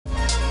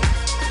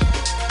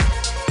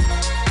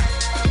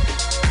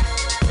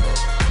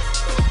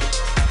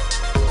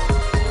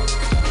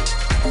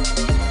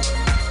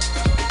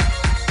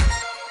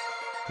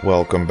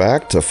Welcome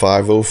back to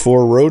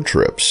 504 Road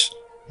Trips.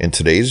 In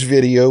today's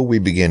video, we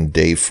begin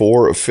day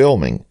 4 of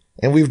filming,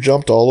 and we've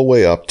jumped all the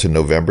way up to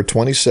November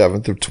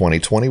 27th of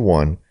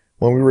 2021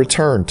 when we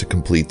return to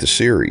complete the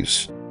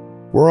series.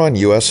 We're on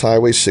US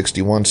Highway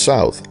 61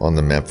 South on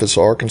the Memphis,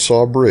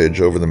 Arkansas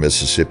bridge over the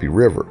Mississippi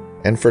River,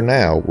 and for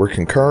now, we're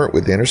concurrent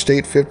with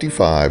Interstate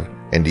 55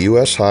 and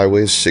US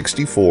Highways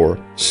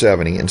 64,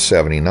 70, and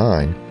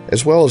 79,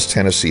 as well as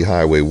Tennessee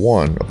Highway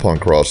 1 upon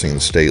crossing the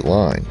state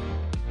line.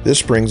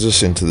 This brings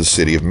us into the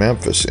city of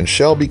Memphis in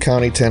Shelby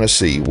County,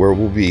 Tennessee, where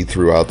we'll be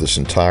throughout this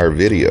entire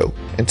video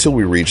until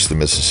we reach the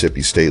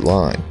Mississippi state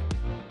line.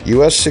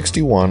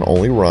 US-61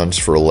 only runs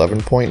for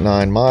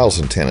 11.9 miles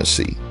in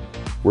Tennessee.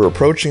 We're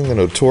approaching the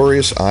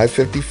notorious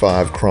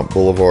I-55 Crump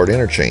Boulevard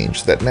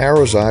interchange that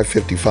narrows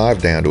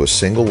I-55 down to a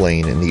single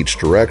lane in each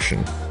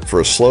direction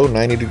for a slow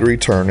 90-degree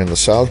turn in the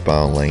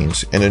southbound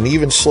lanes and an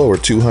even slower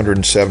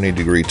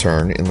 270-degree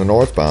turn in the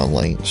northbound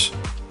lanes.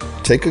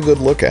 Take a good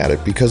look at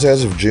it because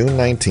as of June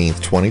 19,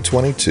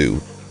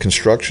 2022,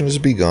 construction has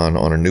begun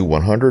on a new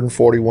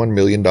 $141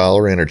 million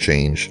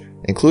interchange,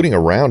 including a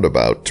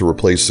roundabout to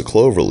replace the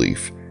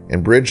cloverleaf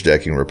and bridge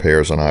decking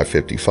repairs on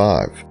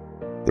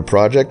I-55. The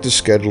project is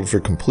scheduled for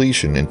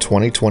completion in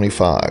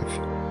 2025.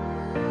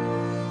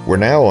 We're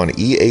now on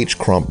E.H.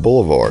 Crump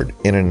Boulevard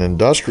in an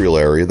industrial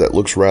area that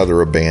looks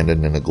rather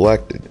abandoned and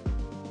neglected.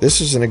 This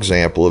is an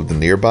example of the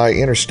nearby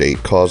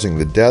interstate causing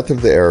the death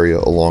of the area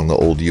along the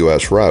old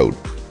U.S. route,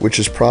 which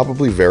is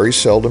probably very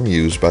seldom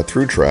used by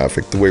through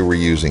traffic the way we're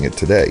using it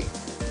today.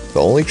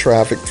 The only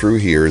traffic through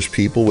here is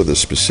people with a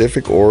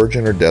specific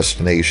origin or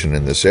destination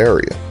in this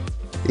area.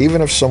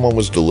 Even if someone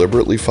was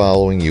deliberately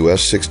following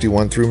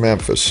US-61 through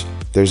Memphis,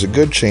 there's a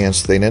good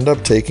chance they'd end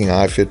up taking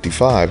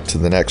I-55 to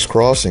the next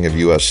crossing of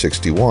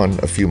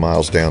US-61 a few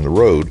miles down the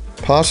road,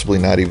 possibly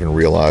not even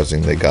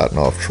realizing they'd gotten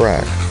off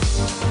track.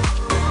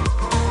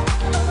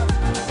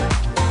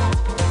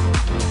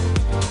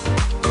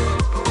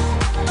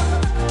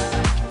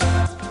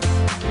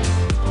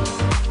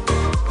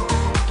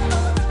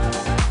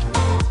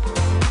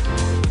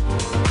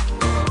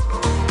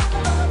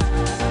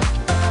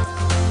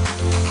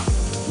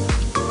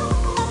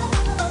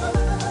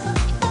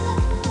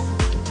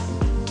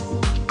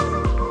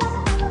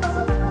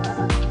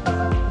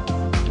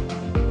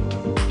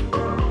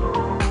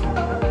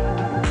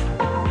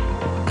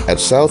 At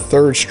South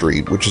 3rd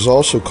Street, which is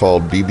also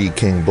called B.B.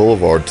 King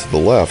Boulevard to the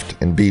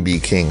left and B.B.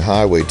 King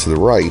Highway to the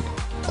right,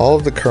 all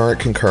of the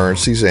current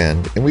concurrencies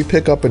end and we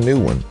pick up a new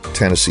one,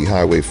 Tennessee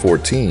Highway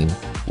 14,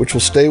 which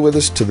will stay with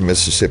us to the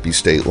Mississippi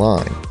state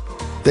line.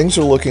 Things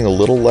are looking a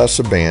little less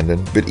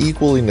abandoned but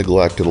equally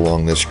neglected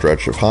along this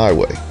stretch of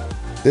highway.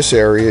 This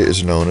area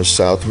is known as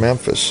South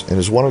Memphis and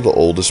is one of the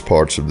oldest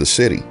parts of the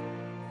city.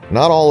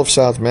 Not all of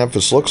South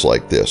Memphis looks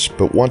like this,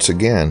 but once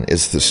again,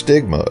 it's the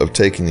stigma of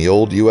taking the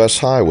old US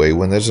highway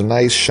when there's a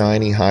nice,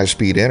 shiny,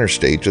 high-speed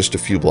interstate just a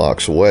few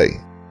blocks away.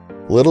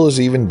 Little is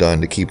even done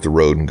to keep the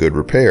road in good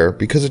repair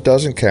because it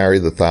doesn't carry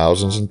the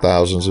thousands and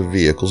thousands of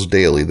vehicles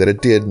daily that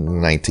it did in the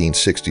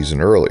 1960s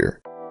and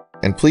earlier.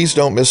 And please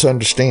don't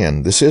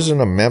misunderstand, this isn't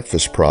a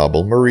Memphis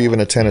problem or even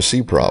a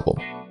Tennessee problem.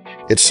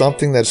 It's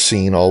something that's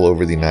seen all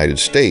over the United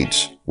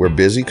States, where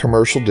busy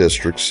commercial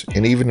districts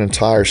and even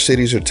entire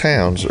cities or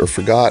towns are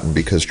forgotten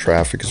because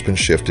traffic has been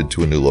shifted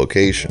to a new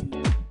location.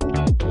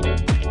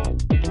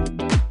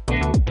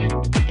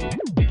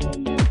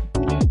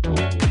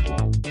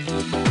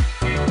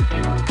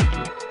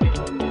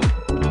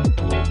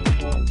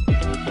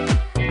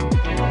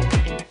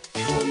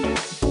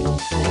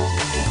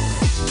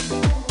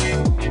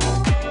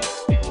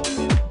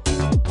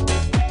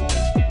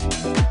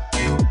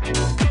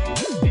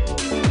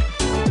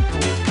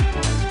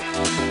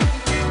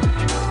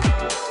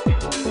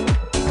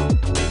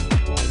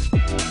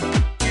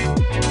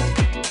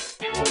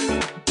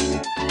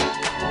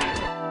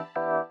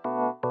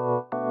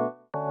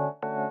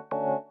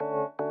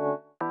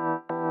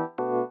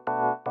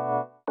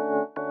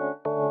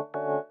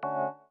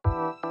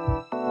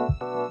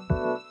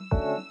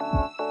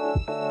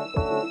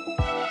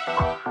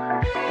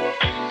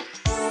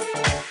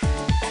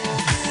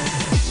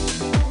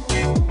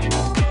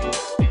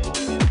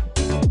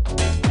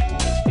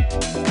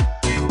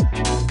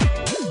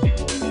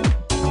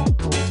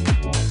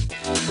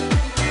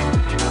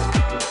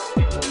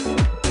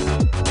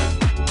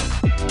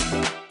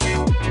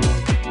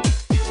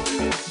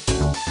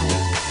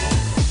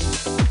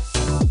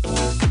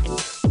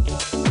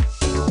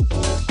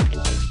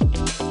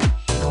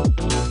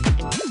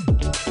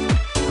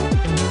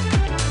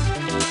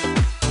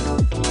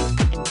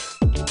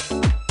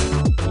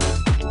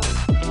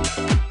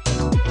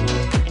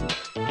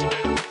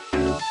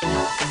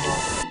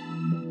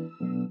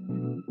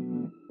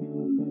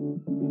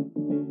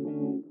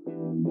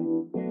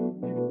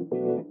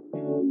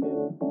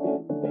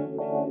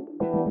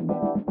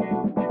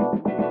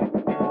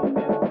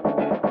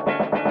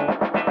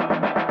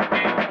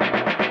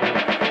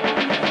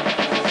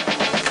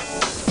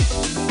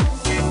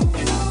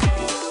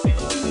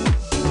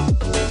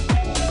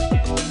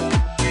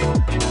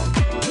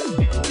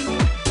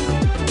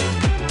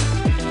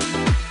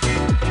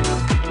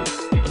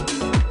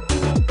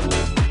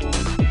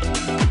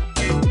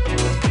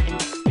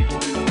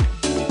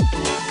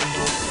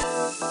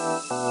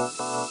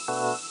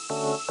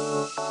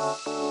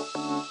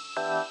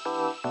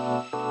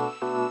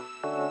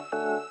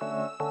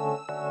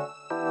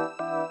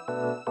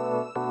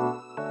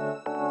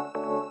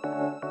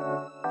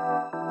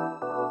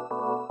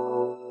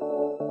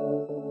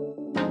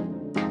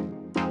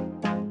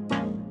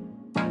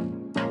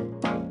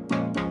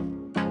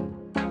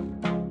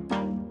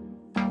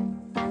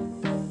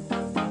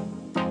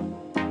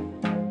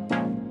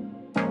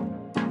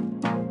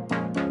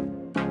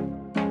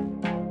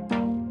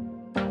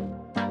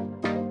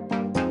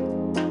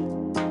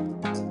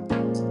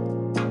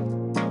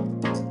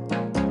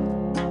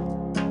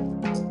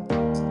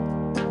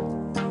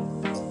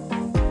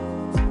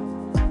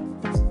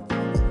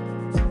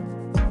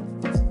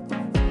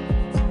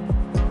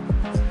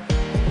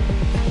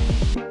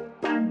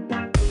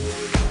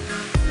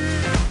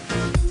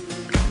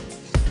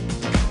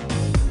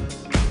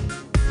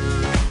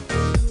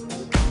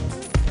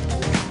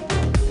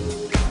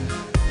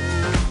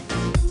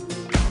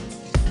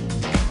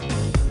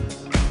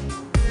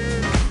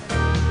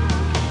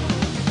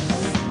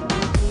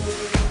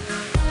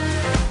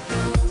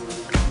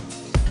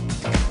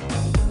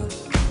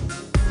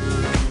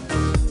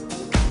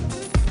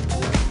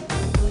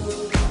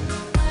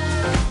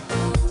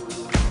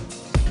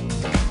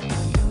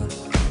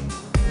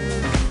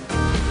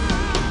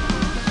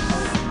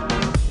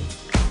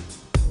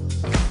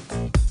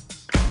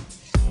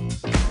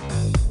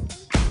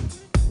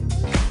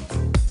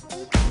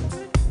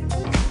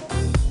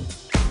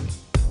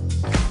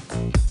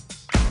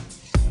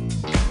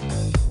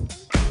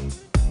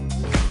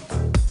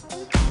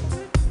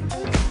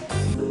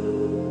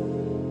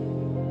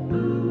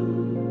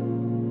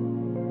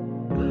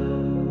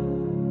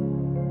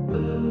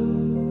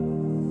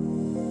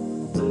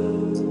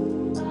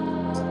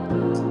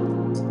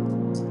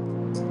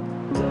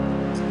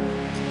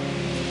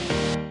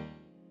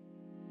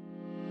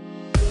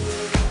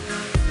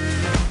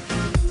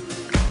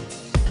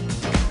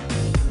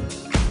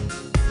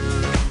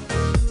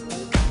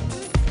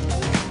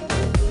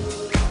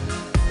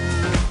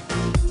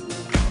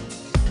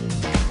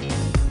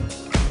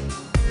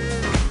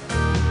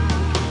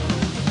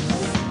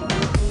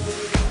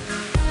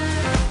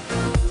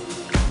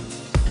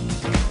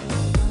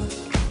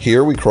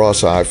 Here we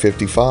cross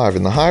I-55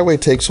 and the highway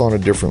takes on a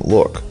different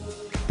look.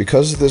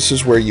 Because this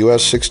is where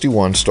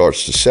US-61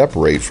 starts to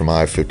separate from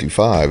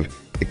I-55,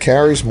 it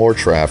carries more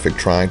traffic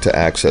trying to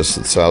access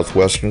the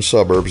southwestern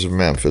suburbs of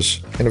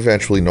Memphis and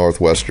eventually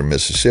northwestern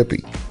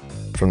Mississippi.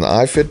 From the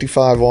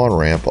I-55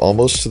 on-ramp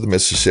almost to the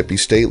Mississippi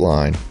state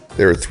line,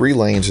 there are 3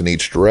 lanes in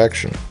each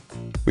direction.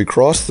 We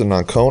crossed the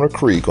Noncona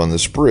Creek on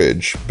this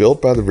bridge, built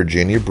by the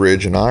Virginia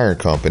Bridge and Iron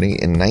Company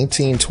in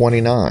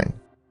 1929.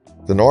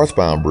 The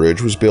northbound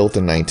bridge was built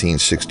in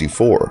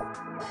 1964.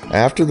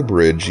 After the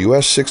bridge,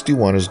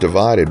 US-61 is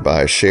divided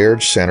by a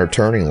shared center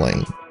turning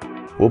lane.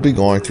 We'll be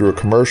going through a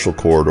commercial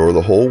corridor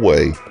the whole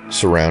way,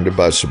 surrounded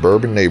by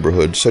suburban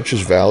neighborhoods such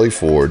as Valley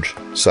Forge,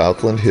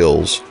 Southland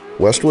Hills,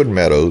 Westwood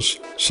Meadows,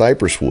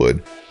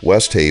 Cypresswood,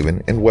 West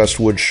Haven, and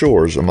Westwood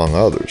Shores, among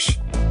others.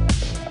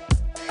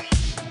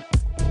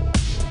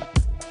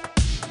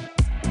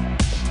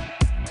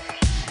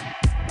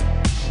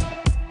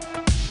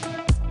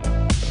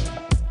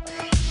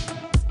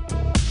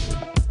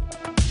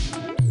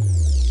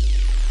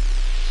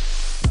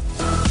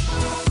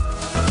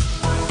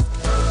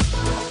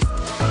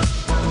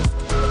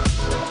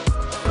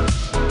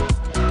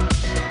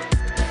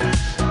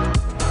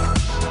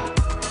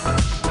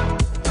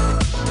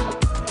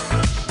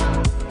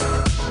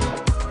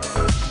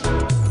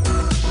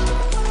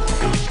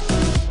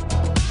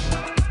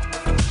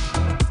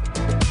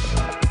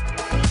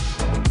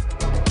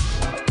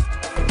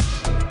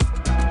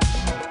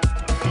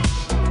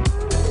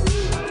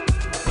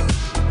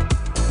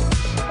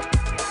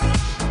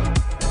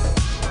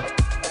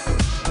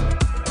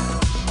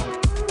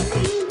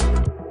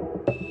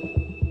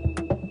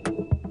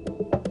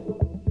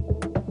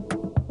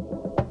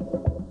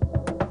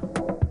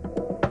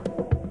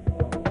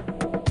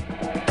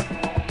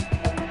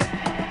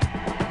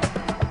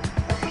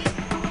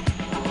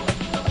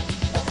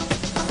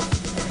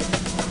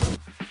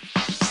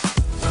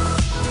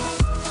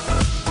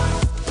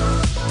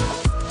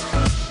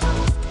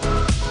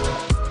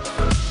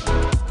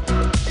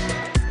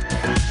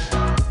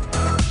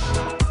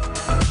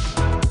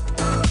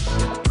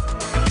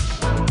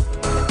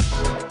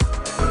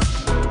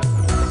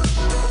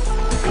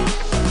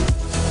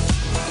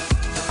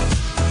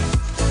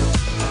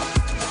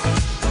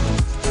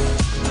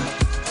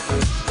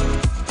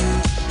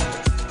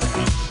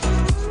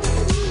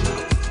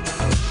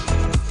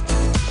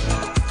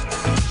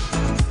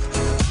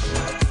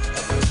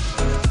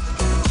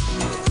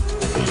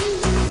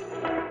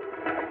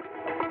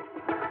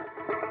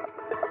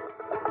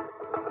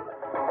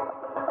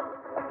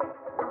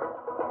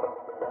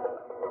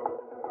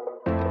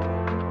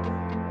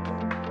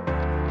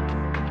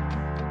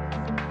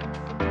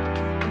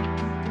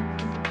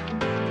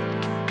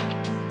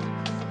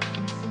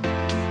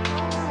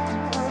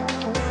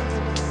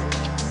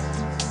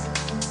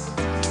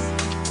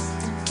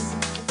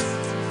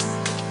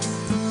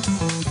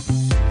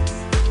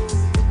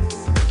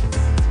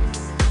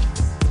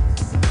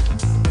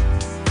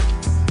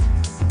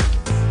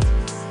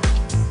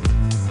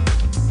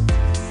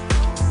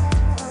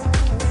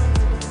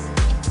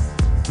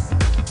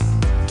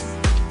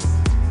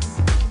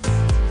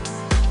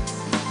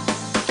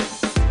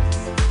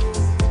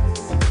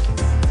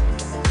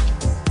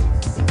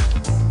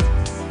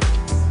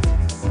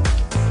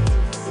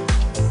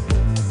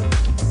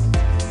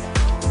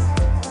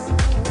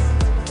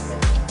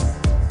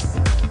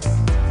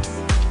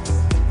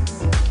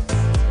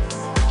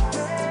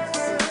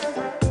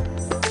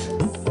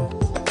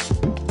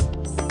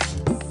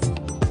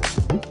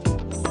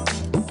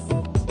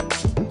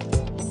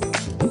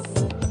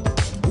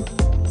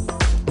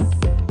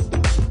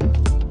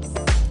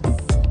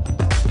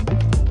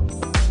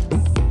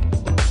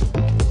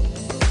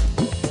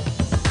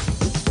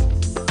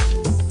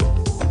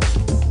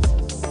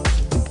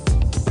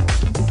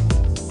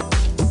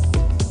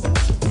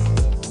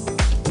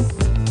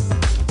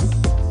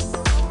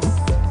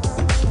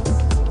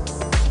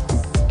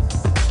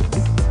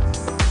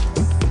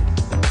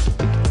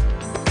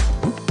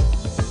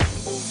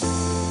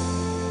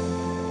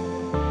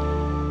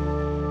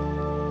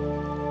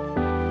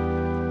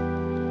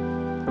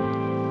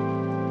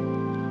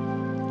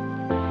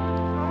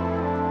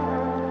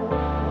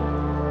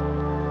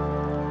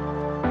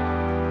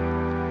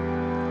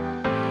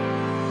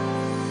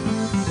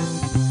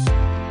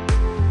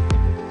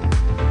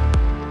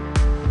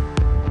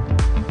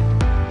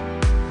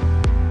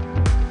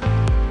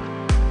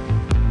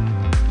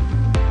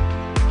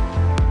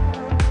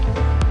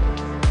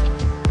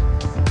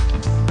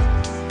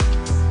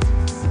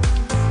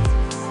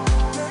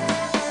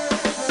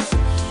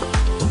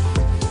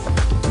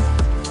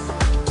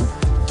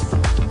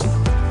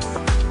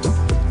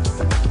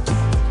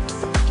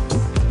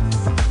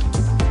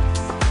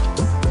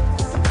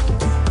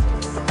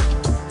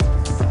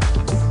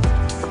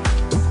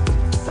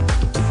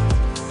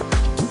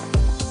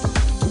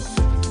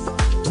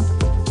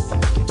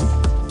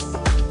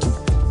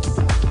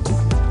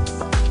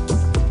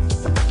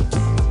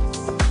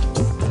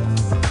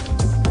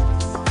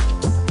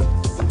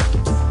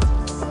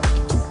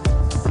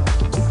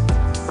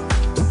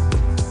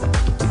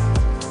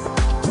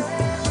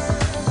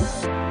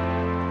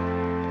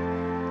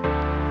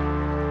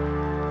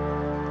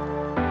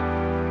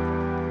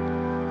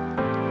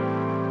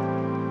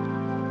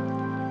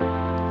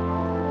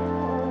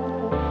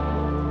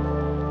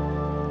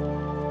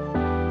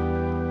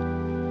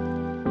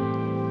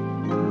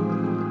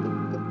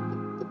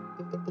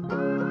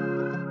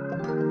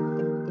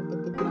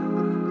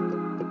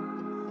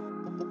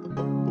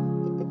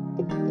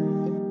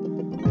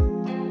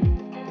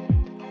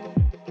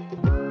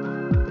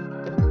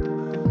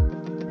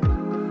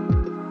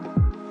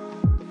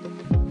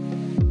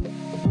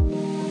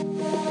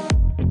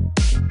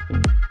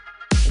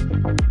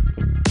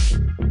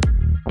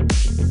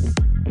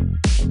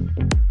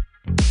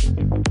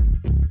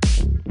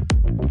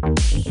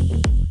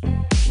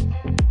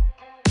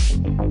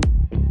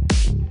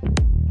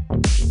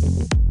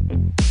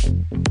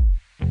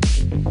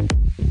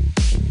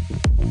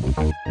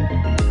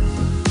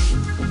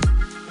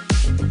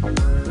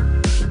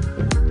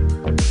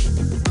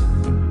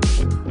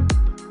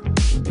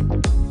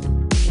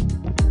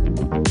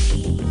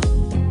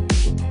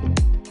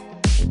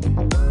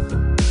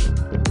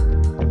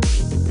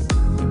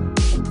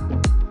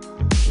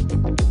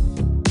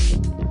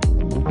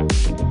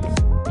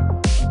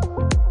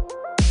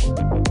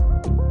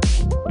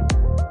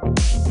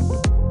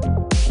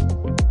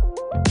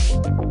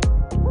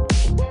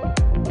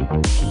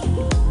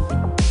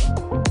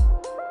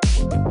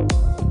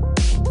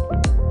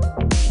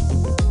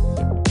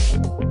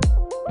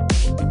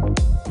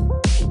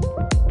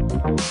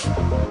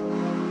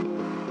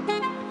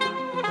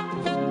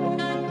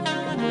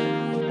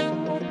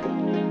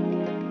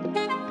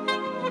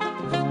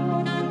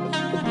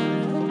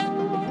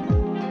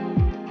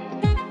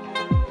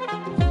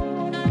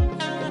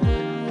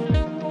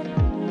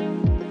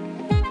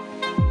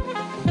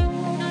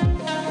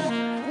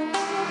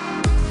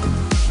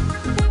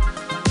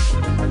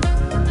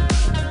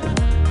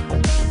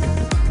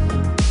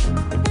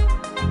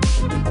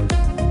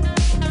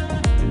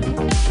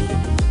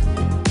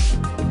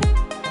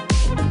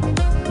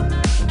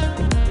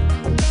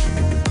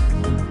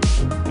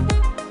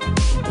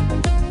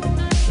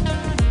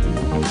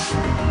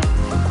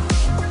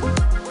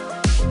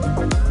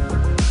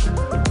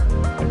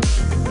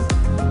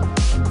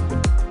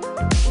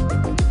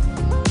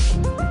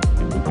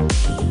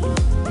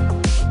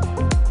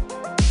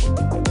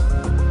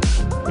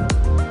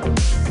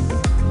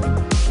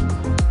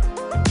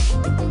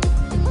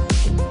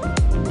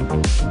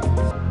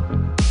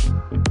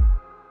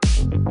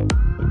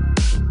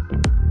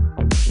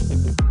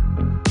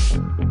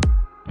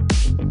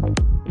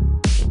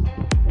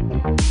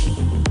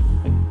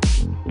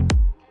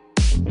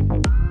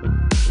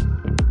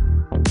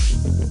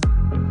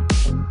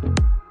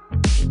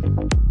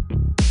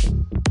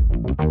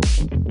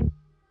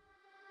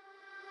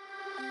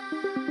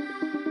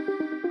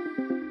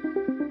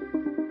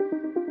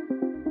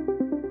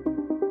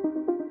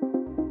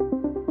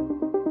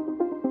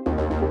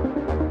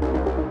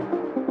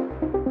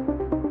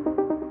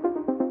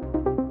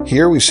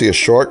 Here we see a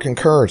short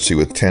concurrency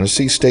with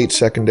Tennessee State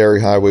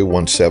Secondary Highway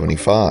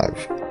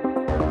 175.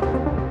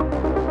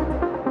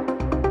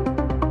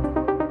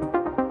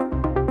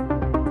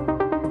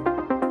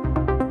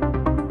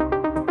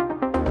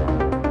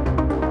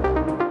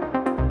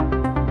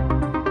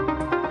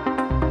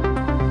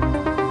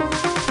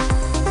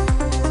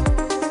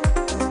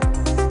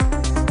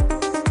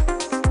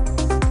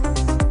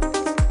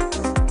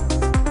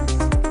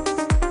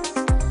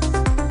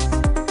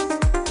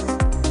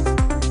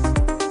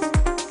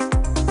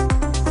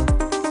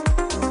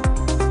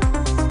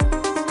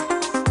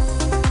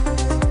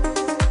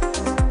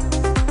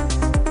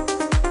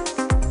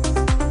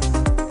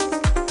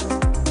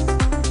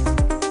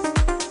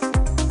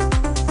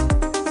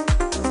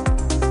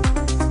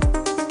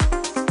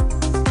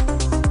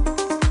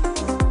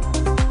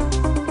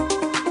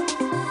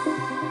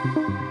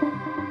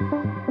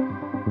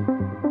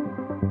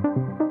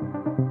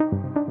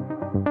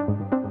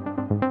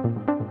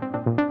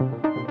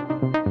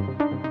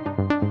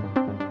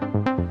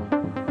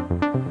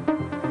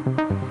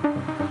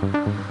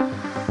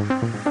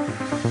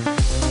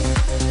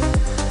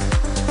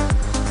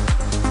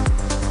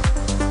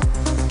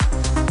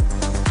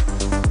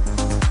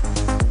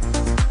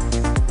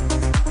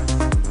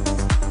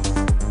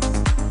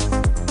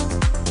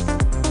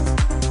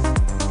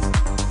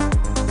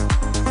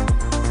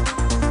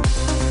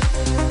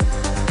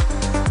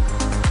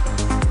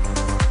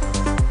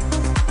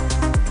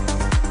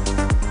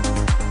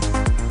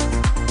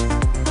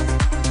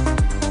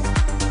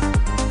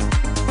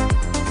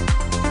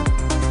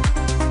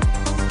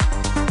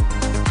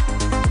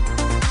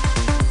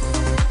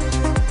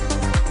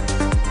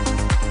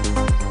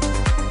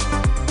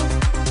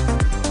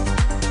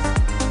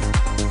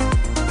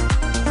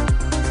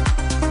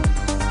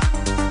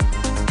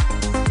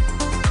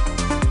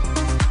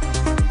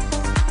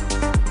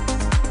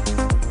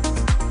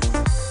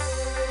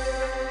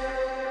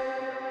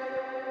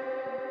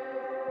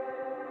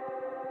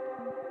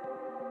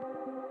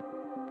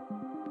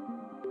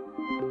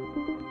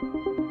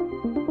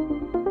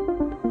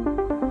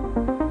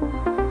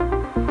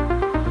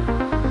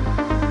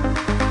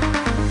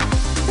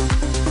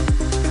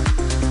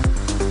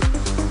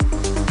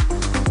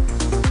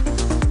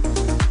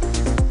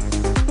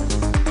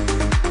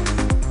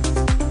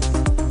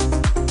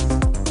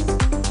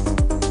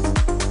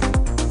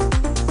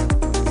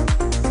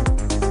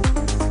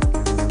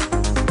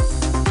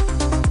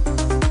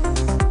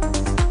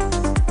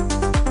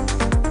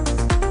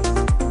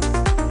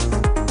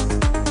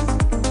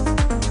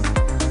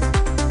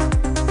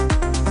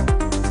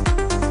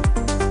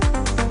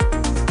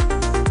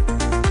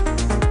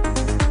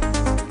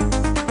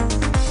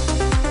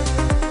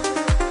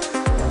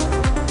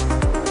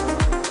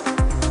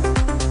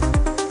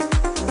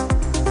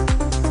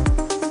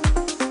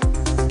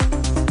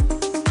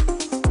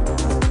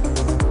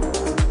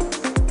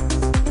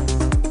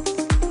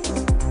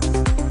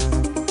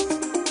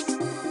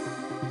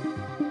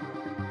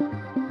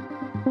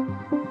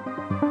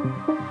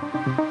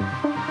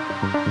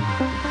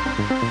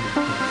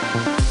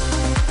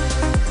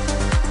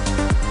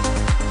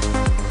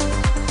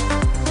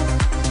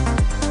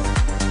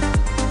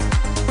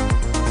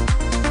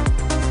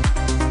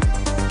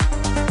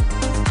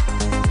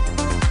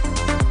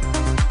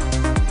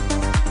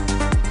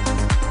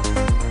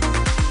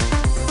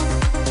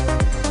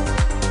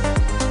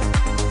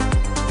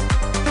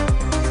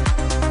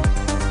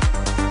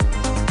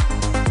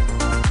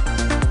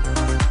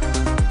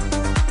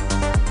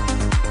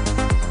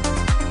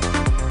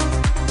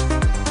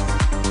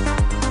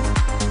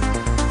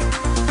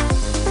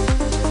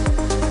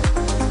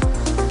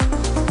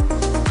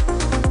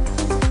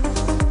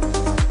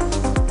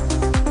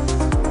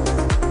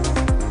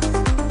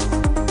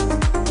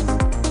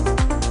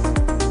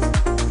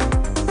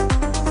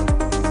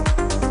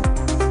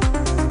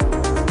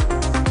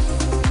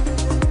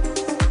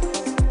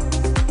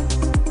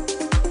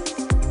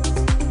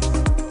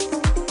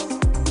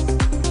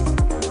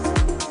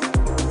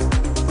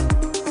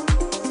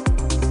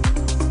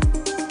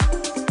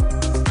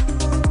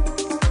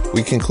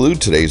 We conclude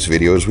today's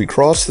video as we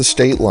cross the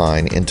state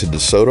line into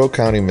DeSoto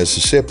County,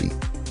 Mississippi.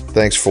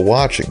 Thanks for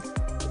watching.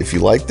 If you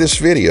like this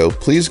video,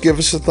 please give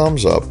us a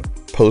thumbs up,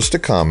 post a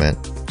comment,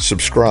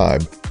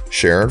 subscribe,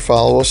 share and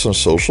follow us on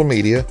social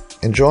media,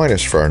 and join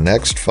us for our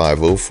next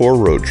 504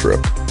 road trip.